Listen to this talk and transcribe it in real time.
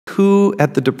Who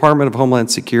at the Department of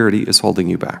Homeland Security is holding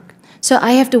you back? So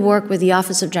I have to work with the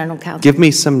Office of General Counsel. Give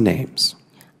me some names.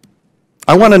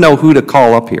 I want to know who to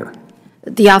call up here.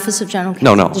 The Office of General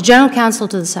Counsel. No, no. The General Counsel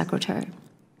to the Secretary.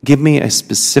 Give me a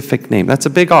specific name. That's a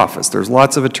big office. There's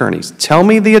lots of attorneys. Tell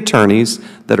me the attorneys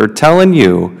that are telling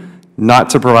you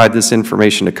not to provide this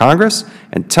information to Congress,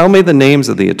 and tell me the names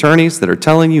of the attorneys that are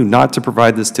telling you not to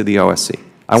provide this to the OSC.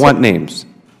 I want names.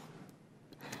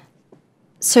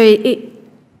 So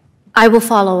I will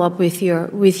follow up with you.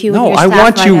 No, I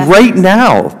want you right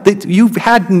now. You've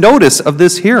had notice of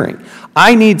this hearing.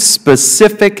 I need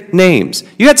specific names.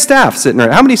 You had staff sitting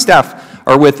there. How many staff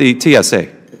are with the TSA?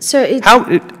 So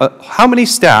how many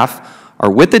staff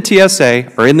are with the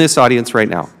TSA or in this audience right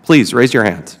now? Please raise your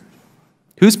hands.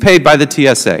 Who's paid by the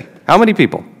TSA? How many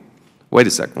people? Wait a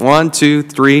second. 1, 2,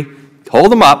 3.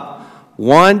 Hold them up.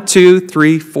 1, 2,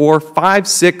 3, 4, 5,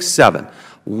 6, 7.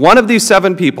 One of these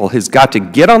 7 people has got to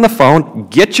get on the phone,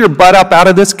 get your butt up out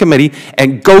of this committee,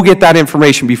 and go get that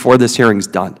information before this hearing's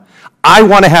done. I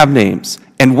want to have names,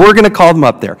 and we're going to call them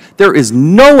up there. There is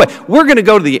no way. We're going to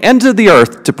go to the ends of the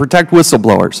earth to protect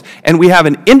whistleblowers, and we have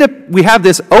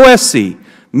this OSC.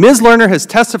 Ms. Lerner has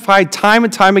testified time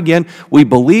and time again. We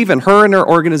believe in her and her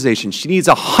organization. She needs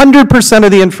 100%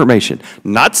 of the information,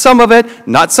 not some of it,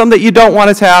 not some that you don't want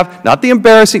us to have, not the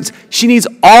embarrassing. She needs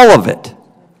all of it.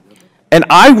 And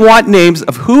I want names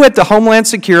of who at the Homeland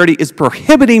Security is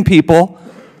prohibiting people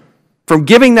from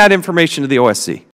giving that information to the OSC.